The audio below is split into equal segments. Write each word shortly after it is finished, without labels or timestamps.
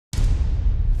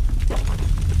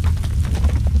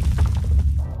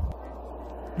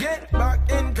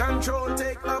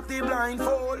the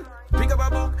blindfold. Pick up a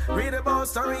book, read about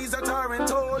stories that aren't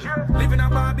told. Live in a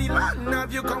Babylon,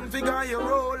 have you come figure your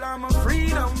role? I'm a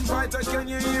freedom fighter, can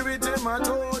you hear it in my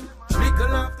tone?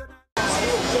 Little after.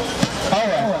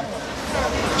 Alright.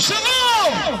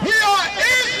 Shalom! We are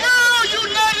Israel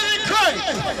united in Christ.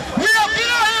 We have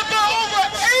been out here for over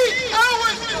 8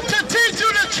 hours to teach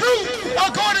you the truth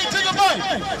according to the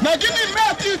Bible. Now give me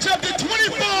Matthew chapter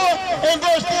 24 and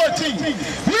verse 14.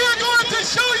 We are going to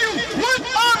show you what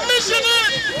our mission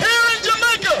is here in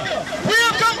Jamaica. We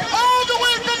have come all the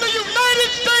way from the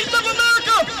United States of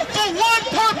America for one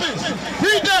purpose.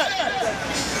 Read that.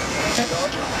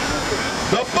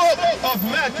 The book of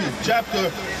Matthew,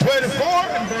 chapter 24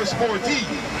 and verse 14.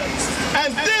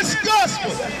 And this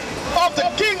gospel of the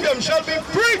kingdom shall be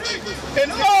preached in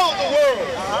all the world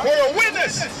for a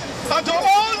witness unto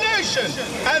all nations,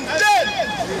 and then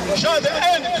shall the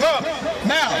end come.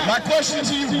 Now, my question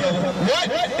to you, brother,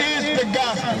 what is the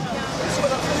gospel?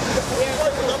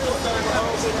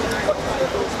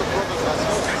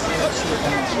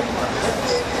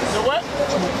 The what?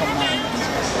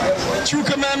 True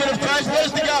commandment of Christ. What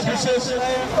is the gospel, sis?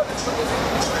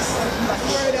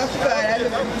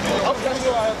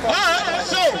 Alright,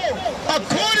 so,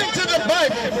 according to the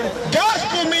Bible,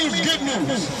 gospel means good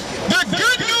news. The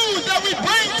good news that we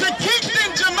bring to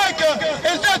Kingston, Jamaica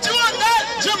is that you are not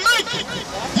Jamaican.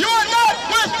 You are not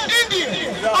West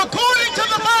Indian. According to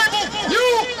the Bible, you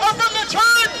are from the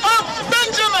tribe of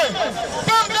Benjamin,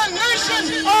 from the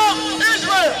nation of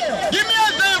Israel. Give me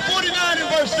Isaiah 49 and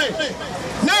verse 6.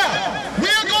 Now, we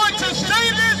are going to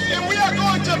say this and we are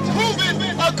going to prove it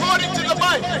according to the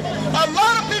Bible. A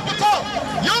lot of people talk.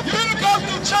 Your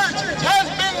Pentecostal church has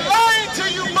been lying to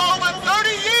you for over 30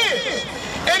 years.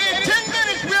 And in 10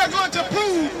 minutes we are going to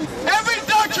prove every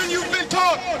doctrine you've been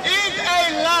taught is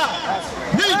a lie.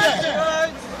 Read that.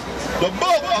 The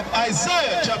book of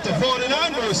Isaiah chapter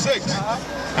 49 verse 6.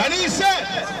 And he said,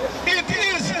 it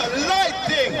is a light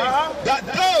thing that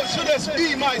thou shouldest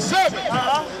be my servant,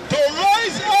 to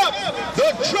rise up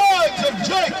the tribes of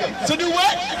Jacob. To do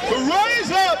what? To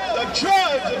rise up the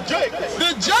tribes of Jacob.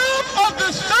 The job of the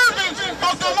servants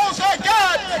of the Most High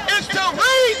God is to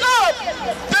raise up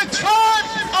the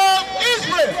tribes of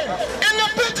Israel. In the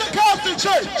Pentecostal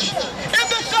church, in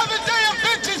the Seventh-day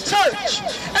Adventist church,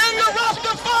 in the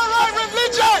Rastafari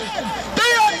religion,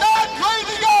 they are not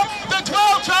raising up the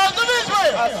 12 tribes of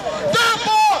Israel.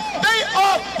 Therefore, they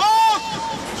are false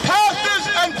pastors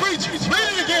and preachers.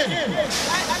 Read it again.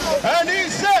 And he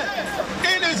said,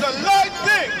 it is a light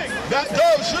thing that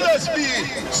thou shouldest be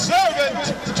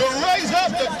servant to raise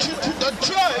up the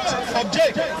tribes of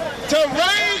Jacob. To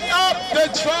raise up the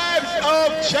tribes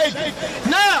of Jacob.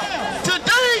 Now,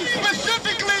 today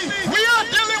specifically, we are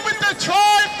dealing with the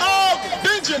tribe of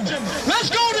Benjamin. Let's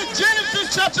go to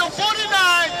Genesis chapter 49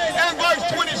 and verse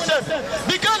 27.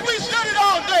 Because we studied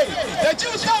all day that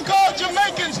you so-called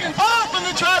Jamaicans are from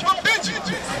the tribe of Benjamin.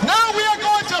 Now we are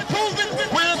going to prove it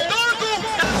with historical.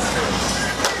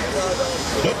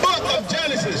 The book of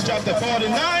Genesis chapter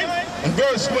 49 and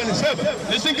verse 27.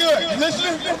 Listen good.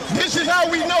 Listen. This is how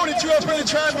we know that you are from the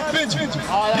tribe of Benjamin.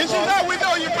 This is how we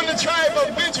know you're from the tribe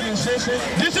of Benjamin, sis.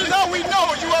 This is how we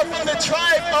know you are from the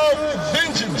tribe of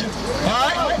Benjamin. All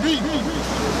right? Read.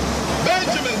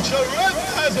 Benjamin shall run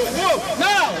as a wolf.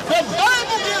 Now, the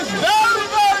Bible gives very,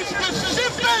 very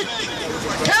specific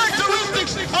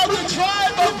characteristics of the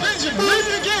tribe of Benjamin. Read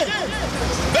it again.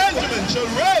 Benjamin shall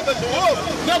rise as a wolf.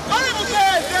 The Bible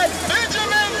says that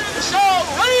Benjamin shall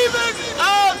raven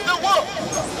as the wolf.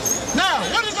 Now,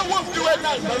 what does a wolf do at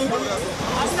night, brother?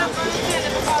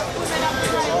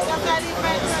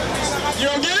 You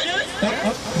don't get it?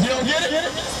 You don't get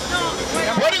it?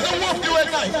 What does a wolf do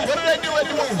at night? What do they do at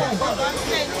the moon?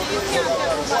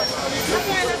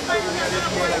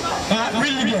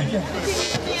 Read it again.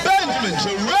 Benjamin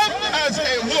shall run as a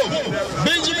wolf.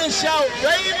 Benjamin shall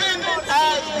raven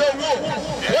as the wolf.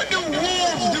 What do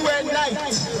wolves do at night?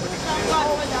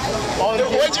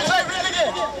 What'd you say? Read it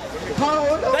again.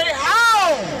 They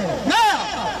howl. Now,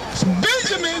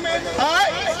 Benjamin, all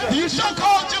right, you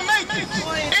so-called Jamaicans,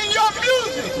 in your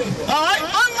music, all right,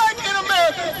 unlike in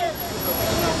America,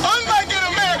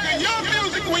 your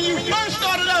music, when you first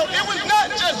started out, it was not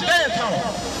just dance hall,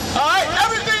 all right?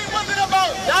 Everything wasn't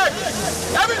about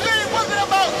diapers. Everything wasn't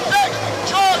about sex,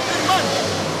 drugs, and money.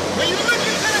 When you look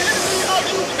into the history of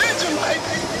you Benjamites,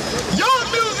 your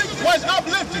music was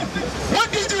uplifting.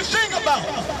 What did you sing about?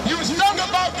 You sung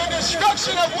about the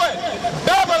destruction of what?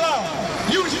 Babylon.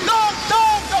 You sung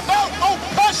songs about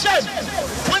oppression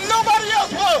when nobody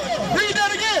else was. Read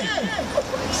that again.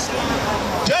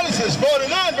 Genesis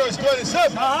 49, verse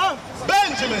 27.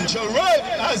 Benjamin shall reign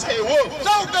as a wolf.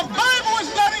 So the Bible is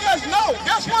letting us know,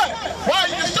 guess what? While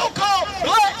the so-called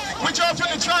blacks, which are from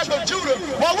the tribe of Judah,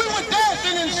 while we were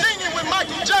dancing and singing with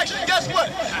Michael Jackson, guess what?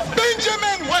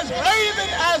 Benjamin was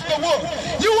raving as the wolf.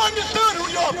 You understood who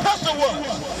your oppressor was.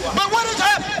 But what has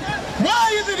happened?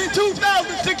 Why is it in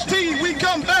 2016 we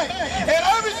come back and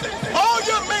all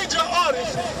your major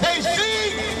artists, they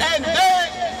sing and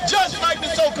dance just like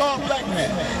the so-called black man.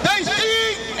 They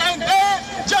sing and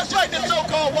dance just like the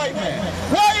so-called white man.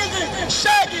 Why is it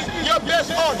Shaggy your best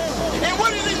artist? And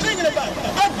what is he singing about?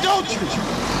 Adultery.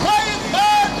 Why is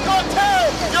Bob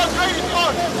Cartel your greatest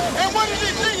artist? And what is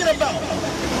he singing about?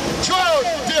 Drug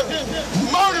dealing,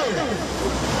 murder.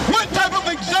 What type of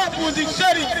example is he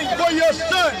setting for your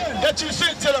son that you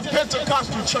sent to the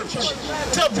Pentecostal church?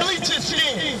 To bleach his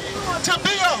skin, to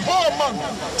be a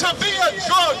whoremonger, to be a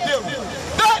drug dealer.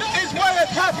 That is what has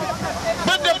happened.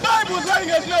 But the Bible is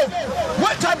letting us know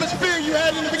what type of spirit you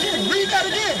had in the beginning. Read that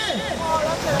again.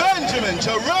 Benjamin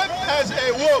shall run as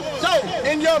a wolf. So,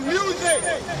 in your music,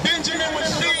 Benjamin was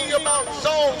singing about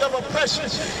songs of oppression.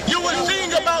 You were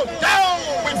singing about down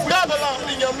with Babylon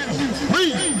in your music.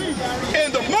 Read. In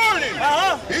the morning,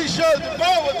 he shall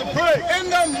devour the prey.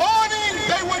 In the morning,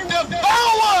 they would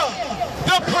devour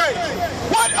the prey.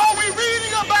 What are we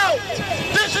reading about?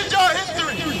 This is your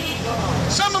history.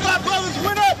 Some of our brothers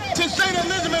went up to St.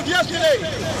 Elizabeth yesterday.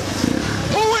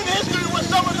 Who in history was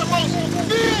some of the most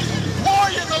fierce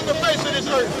warriors on the face of this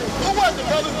earth? Who was it,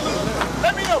 brothers?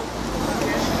 Let me know.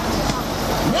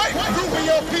 What group of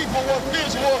your people were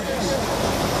fierce warriors?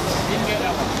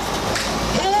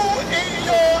 Who in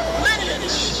your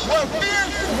lineage were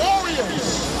fierce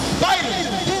warriors, fighters,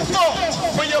 who fought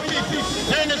for your people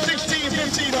during the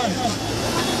 1500s?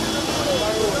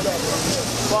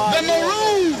 The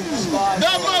Maroons!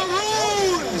 The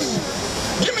Maroons!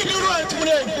 Give me Deuteronomy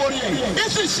 28:48.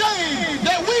 It's a shame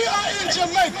that we are in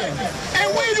Jamaica and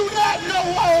we do not know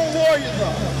who our own warriors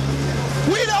are.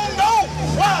 We don't know.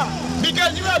 Why?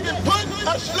 Because you have been put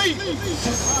asleep.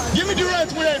 Give me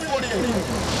Deuteronomy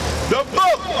 28:48. The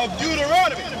book of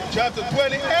Deuteronomy, chapter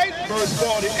 28, verse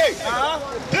 48.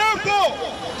 Therefore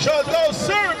shalt thou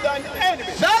serve thine enemy.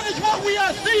 That is what we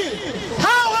are seeing.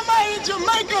 How am I in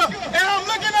Jamaica and I'm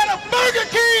looking at a Burger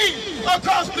King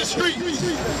across the street?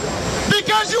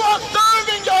 Because you are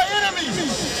serving your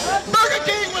enemies. Burger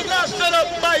King was not set up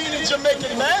by any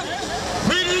Jamaican man.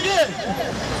 Read it again.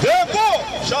 Therefore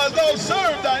shalt thou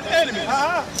serve thine enemy,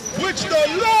 which the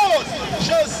Lord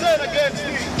shall send against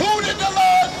thee. Who did the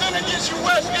Lord send against you,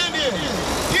 West Indian?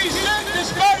 He sent the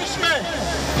Spanish man.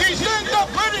 He sent the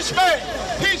British man.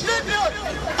 He sent the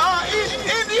East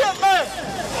Indian man.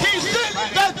 He sent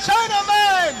the China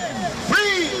man.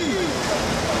 Read.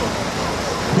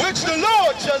 Which the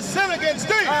Lord shall send against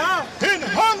thee in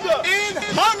hunger. In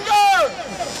hunger.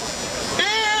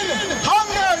 In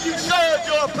hunger you serve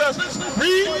your oppressors.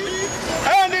 Read.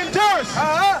 And in thirst.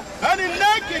 And in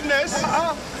nakedness.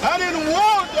 And in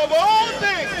want of all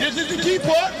things. This is the key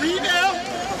part. Read now.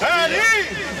 And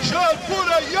he shall put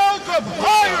a yoke of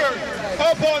iron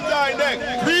upon thy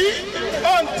neck. Read.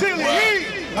 Until he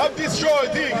have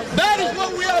destroyed thee. That is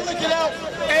what we are looking at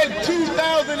in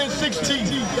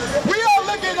 2016. We are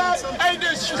looking at a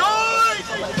destroyed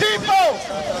people.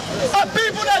 A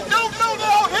people that don't know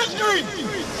their own history.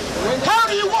 How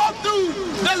do you walk through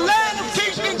the land of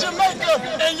Kingston, Jamaica,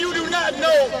 and you do not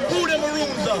know who the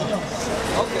Maroons are?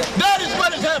 That is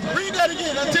what has happened. Read that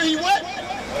again. Until he what?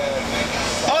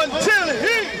 Until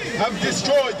he have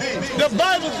destroyed thee. The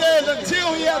Bible says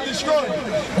until he have destroyed.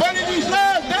 But in these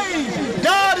last days,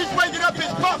 God is waking up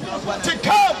his prophets to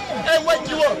come and wake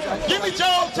you up. Give me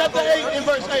John chapter 8 and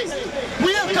verse 8.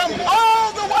 We have come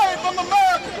all the way from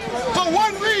America for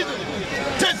one reason.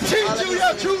 To teach you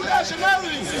your true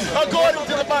nationality according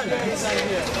to the Bible.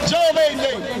 Job 8 and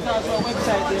 8.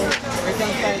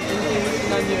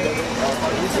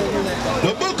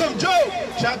 The book of Job,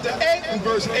 chapter 8 and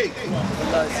verse 8.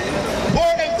 For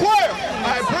inquire,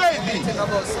 I pray thee,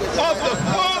 of the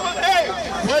former age.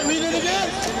 Wait, read it again.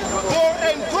 For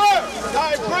inquire,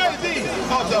 I pray thee,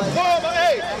 of the former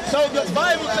age. So the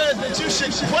Bible says that you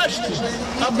should question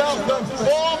about the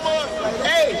former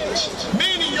age,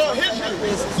 meaning your history,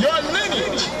 your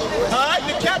lineage. All right,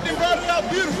 the captain brought it out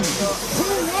beautifully. Who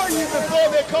were you before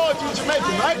they called you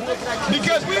Jamaican, right?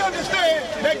 Because we understand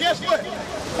that, guess what?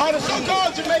 Are the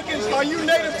so-called Jamaicans, are you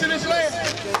native to this land?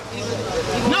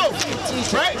 No,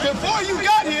 right? Before you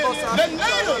got here, the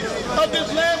natives of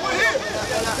this land were here.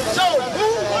 So who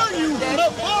were you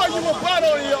before you were brought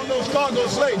on here on those cargo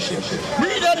slave ships?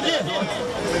 Read that again.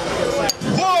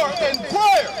 For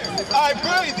inquire, I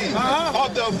pray thee, of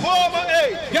the former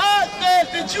age. God says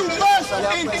that you must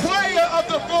inquire of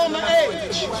the former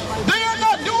age. They are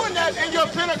not doing that in your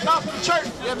Pentecostal church.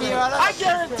 I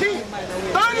guarantee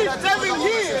 37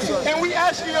 years, and we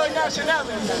ask you your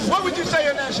nationality. What would you say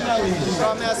your nationality is?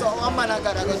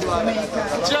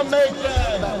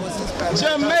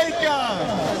 Jamaica.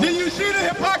 Do you see the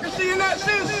hypocrisy in that,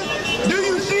 sis? Do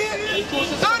you see it?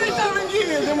 37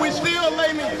 years and we're still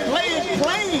laying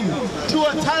claim to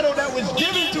a title that was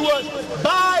given to us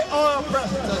by our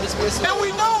oppressors. And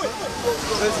we know it.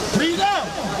 Read out.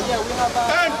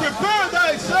 And prepare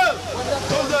thyself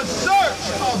for the search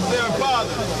of their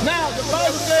father. Now the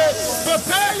Bible says,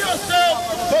 prepare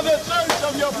yourself for the search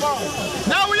of your father.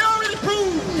 Now we already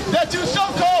proved that you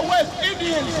so-called West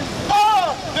Indians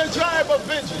are the tribe of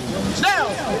Benjamin. Now,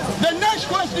 the next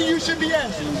question you should be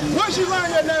asking, once you learn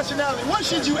your nationality, what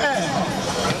should you ask?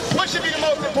 What should be the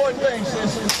most important thing,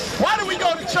 sis? Why do we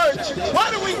go to church? Why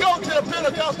do we go to the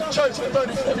Pentecostal church for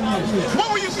 37 years?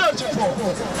 What were you searching for?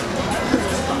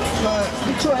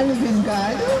 Do I live in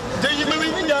God? Do you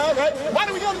believe in God, right? Why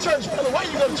do we go to church, brother? Why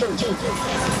do you go to church?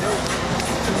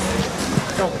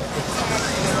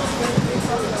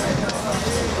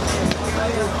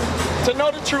 To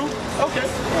know the truth. Okay.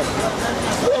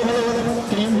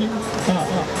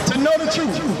 To know the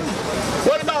truth.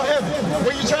 What about heaven?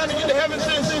 Were you trying to get to heaven,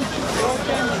 sis?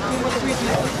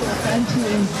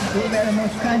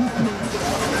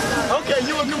 Okay,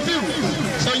 you were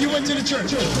confused. So you went to the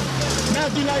church.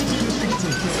 Matthew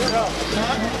 19:16.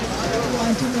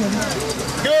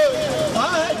 Good.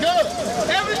 All right, good.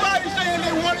 Everybody's saying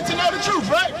they wanted to know the truth,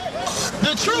 right?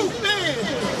 The truth is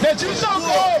that you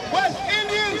so-called West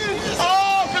Indians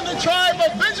are from the tribe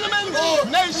of Benjamin,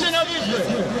 nation of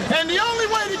Israel. And the only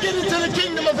way to get into the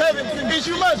kingdom of heaven is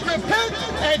you must repent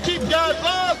and keep God's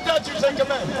laws, statutes, and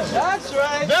commandments. That's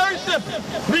right. Very simple.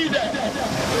 Read that.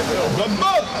 The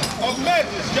book of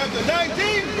Matthew, chapter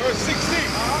 19, verse 16.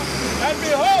 And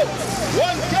behold,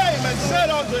 one came and said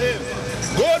unto him,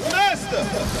 Good master,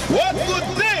 what good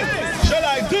thing shall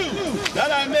I do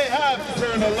that I may have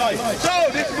eternal life?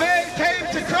 So this man came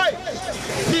to Christ.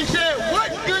 He said, what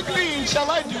good thing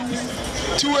shall I do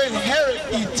to inherit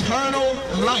eternal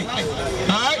life?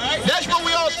 All right? That's what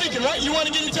we all seeking, right? You want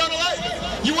to get eternal life?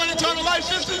 You want eternal life,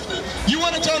 sister? You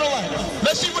want eternal life?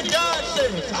 Let's see what God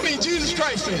says. I mean, Jesus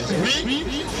Christ says. Read.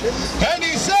 And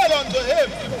he said unto him,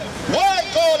 Why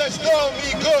callest thou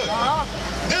me good?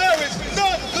 There is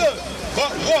none good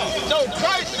but one. So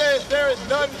Christ says there is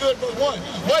none good but one.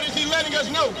 What is he letting us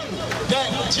know?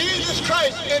 That Jesus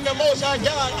Christ and the Most High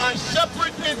God are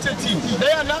separate entities.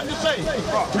 They are not the same.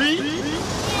 Read.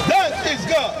 That is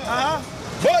God.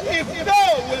 But if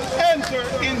thou wilt enter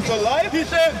into life, he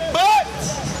said, but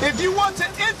if you want to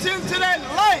enter into that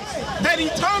life, that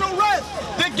eternal rest,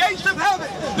 the gates of heaven,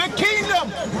 the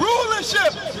kingdom,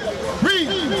 rulership,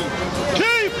 read.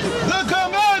 Keep the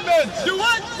commandments. Do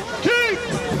what? Keep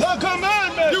the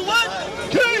commandments. Do what?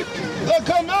 Keep the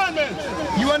commandments.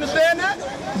 You understand that?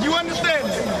 You understand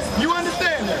that? You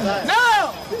understand that?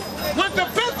 Now, what the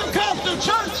Pentecostal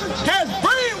church has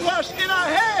brainwashed in our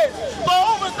heads for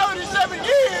over 37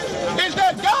 years is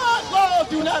that God's laws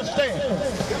do not stand.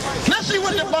 Let's see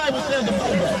what the Bible says about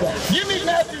that. Give me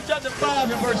Matthew chapter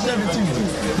 5 and verse 17.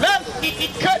 Let's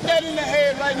cut that in the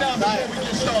head right now before we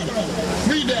get started.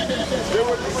 Read that.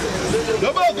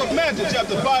 The book of Matthew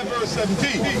chapter 5 verse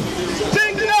 17.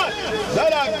 Think not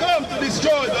that I've come to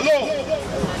destroy the law.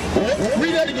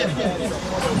 Read that again.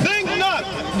 Think not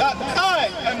that I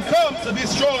am come to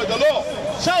destroy the law.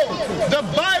 So, the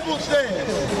Bible says,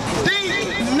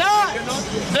 think not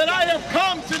that I have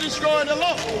come to destroy the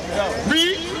law.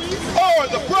 Read. Or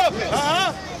the prophets.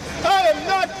 I am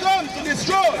not come to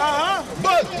destroy,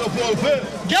 but to fulfill.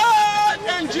 God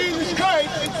and Jesus Christ,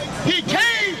 he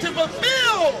came to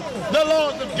fulfill the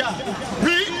laws of God.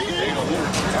 Read.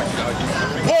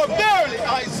 For verily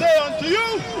I say unto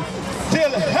you,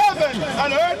 till heaven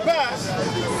and earth pass,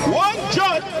 one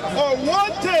jot or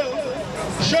one tittle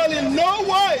shall in no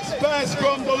wise pass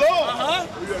from the law,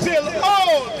 till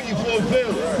all be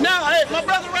fulfilled. Now, hey, my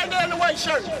brother right there in the white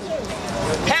shirt,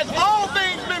 has all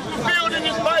things been fulfilled in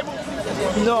this Bible?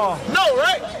 No. No,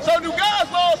 right? So do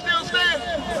God's laws still stand?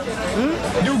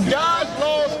 Do God's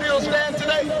laws still stand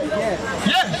today?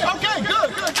 Yes. Okay,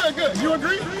 good. You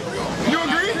agree? You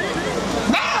agree?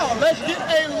 Now, let's get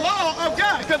a law of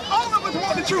God, because all of us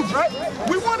want the truth, right?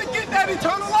 We want to get that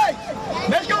eternal life.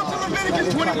 Let's go to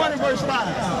Leviticus 21 and verse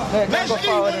 5. Let's see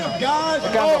one of God's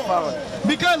laws.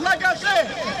 Because like I said,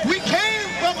 we came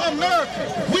from America.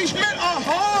 We spent our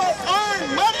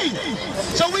hard-earned money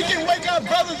see, so we can wake our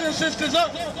brothers and sisters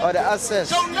up. Or the access.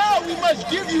 So now we must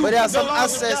give you but there are the some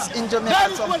laws access of God. in Jamaica That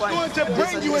at is some what's point. going to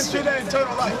bring you into the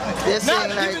eternal life. They're not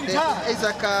saying like giving time, it's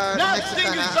a car, not Mexican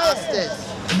singing and songs, access.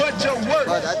 but your word.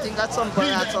 But I think at some point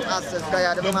I had some access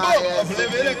because the book Mayas, of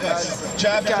Leviticus,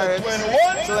 chapter carrots.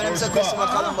 21, So when them say verse Christopher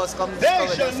 5. Columbus come They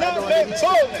discover shall this, I not don't make really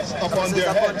boldness upon This is their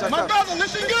a head. bunch of My brother,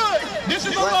 listen good. This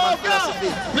is the Right, law my of God.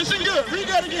 philosophy. Listen good. Read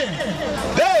that again.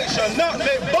 They shall not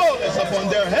make boldness upon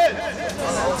their head.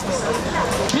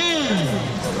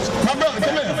 My brother,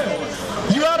 come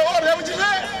here. You out of order, that what you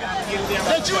said?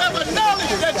 That you have a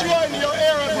knowledge that you are in your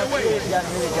error of your ways.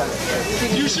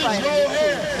 You should grow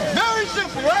hair. Very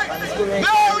simple, right?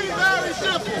 Very, very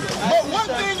simple. But one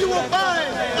thing you will find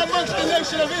amongst the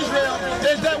nation of Israel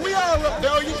is that we are a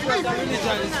rebellious people.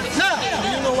 Now,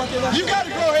 you got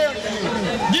to grow hair.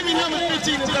 Give me numbers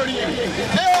 15 and 38.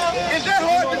 Now, is that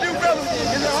hard to do, brother?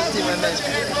 Is it hard to do?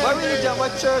 What religion,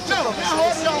 what church? No, it's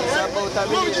hard at all, right?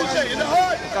 What would you say? Is it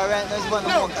hard? Because right now it's one of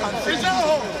No, more conflict. it's not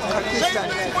hard. Same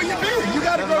thing for your beard. You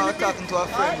got to grow I your was beard. talking to a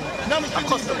friend, Numbers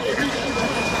 15 and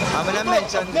 38. I'm going to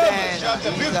mention Dan.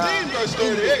 Chapter 15, verse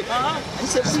 38. He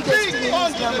said, Speak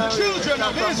unto the children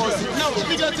of Israel. No,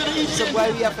 speak unto the So East.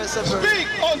 why we have to separate? Speak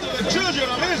unto the children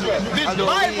of Israel. This Although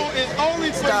Bible we is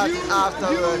only for start you,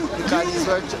 afterward because these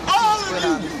were all of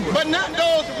you, but not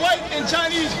those white and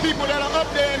Chinese people that are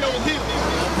up there in those hills.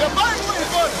 The Bible is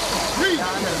for us. Read.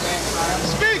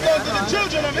 Speak unto the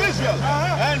children of Israel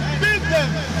and bid them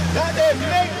that they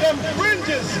make them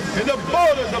fringes in the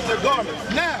borders of their garments.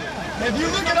 Now, if you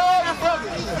look at all the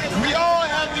brothers, we all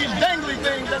have these dangly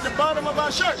things at the bottom of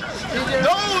our shirt.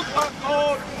 Those are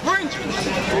called fringes.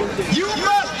 You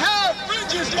must have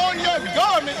fringes on your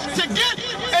garments to get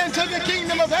into the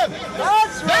kingdom of heaven.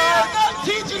 They are not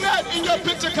teaching that in your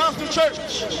Pentecostal church.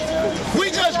 We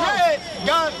just read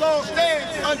God's law stands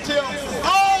until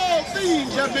all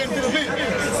things have been fulfilled.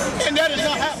 And that is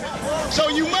not happening. So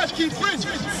you must keep fringes.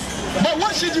 But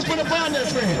what should you put upon that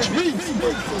fringe? Read.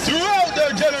 Throughout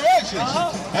their generations.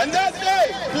 And that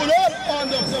they put up on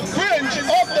the fringe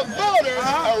of the borders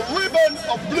a ribbon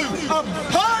of blue.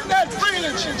 Upon that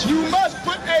fringe, you must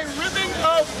put a ribbon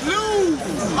of blue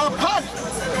upon it.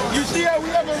 You see how we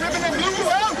have a ribbon of blue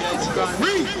around it?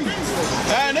 Read.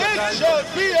 And it shall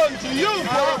be unto you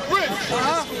for a fringe,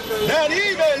 that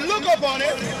he may look upon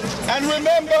it and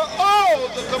remember all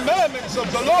the commandments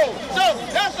of the Lord. So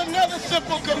that's another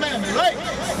simple commandment, right?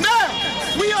 Now,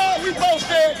 we both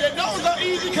said that those are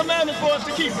easy commandments for us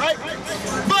to keep, right?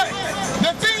 But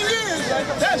the thing is,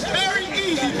 that's very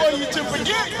easy for you to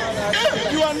forget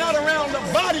if you are not around the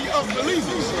body of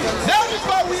believers. That is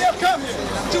why we have come here,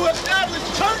 to establish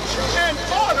church and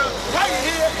order right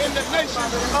here in the nation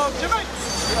of Jamaica.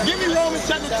 Give me Romans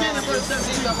chapter 10 and verse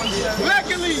 17.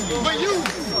 Luckily for you,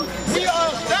 we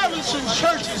are establishing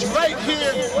churches right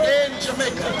here in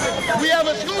Jamaica. We have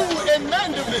a school in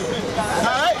Mandeville. All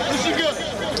right, this is good.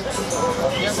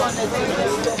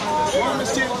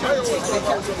 Romans 10.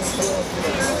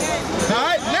 All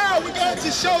right, now we're going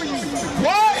to show you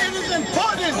why it is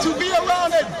important to be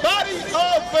around a body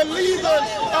of believers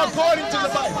according to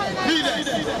the Bible. Read it.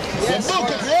 The book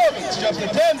of Romans, chapter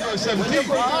 10, verse 17.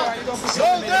 So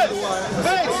that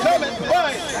they cometh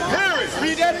by hearing.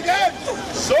 Read that again.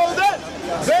 So that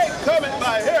they cometh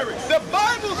by hearing. The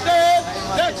Bible says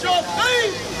that your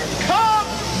faith comes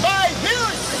by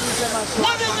hearing.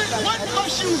 What is it? What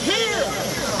must you hear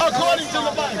according to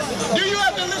the Bible? Do you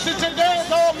have to listen to dance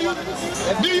hall music?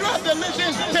 Do you have to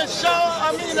listen to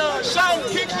Shine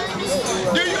Kicks?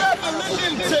 Do you have to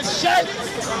listen to Shaggy?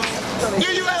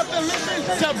 Do you have to listen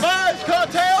to Vibes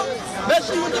Cartel? Let's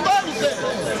see what the Bible says.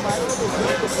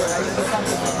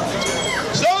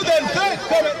 So then faith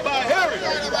cometh by hearing,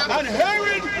 and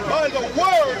hearing by the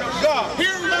word of God.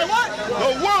 Hearing by what?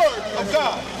 The word of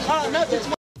God. Matthew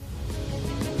 20.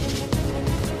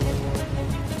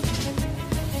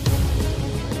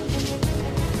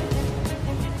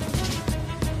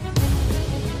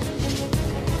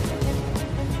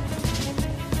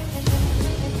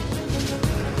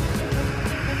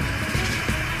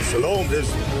 Shalom,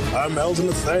 Israel. I'm Elder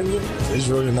Nathaniel of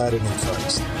Israel United in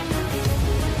Christ.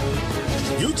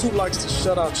 YouTube likes to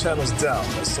shut our channels down,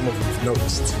 as some of you have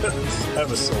noticed,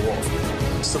 ever so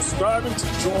often. Subscribing to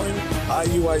join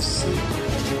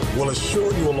IUIC will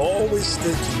assure you will always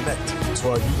stay connected to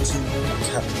our YouTube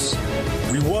accounts.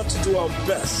 We want to do our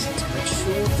best to make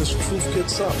sure this truth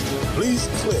gets out. Please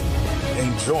click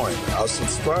and join our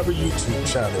subscriber YouTube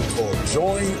channel called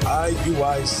Join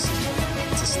IUIC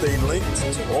to stay linked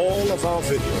to all of our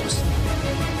videos.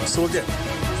 So again,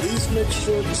 please make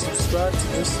sure you subscribe to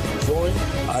this and join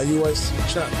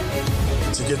IUIC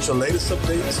channel to get your latest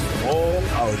updates on all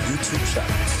our YouTube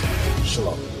channels.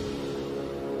 Shalom.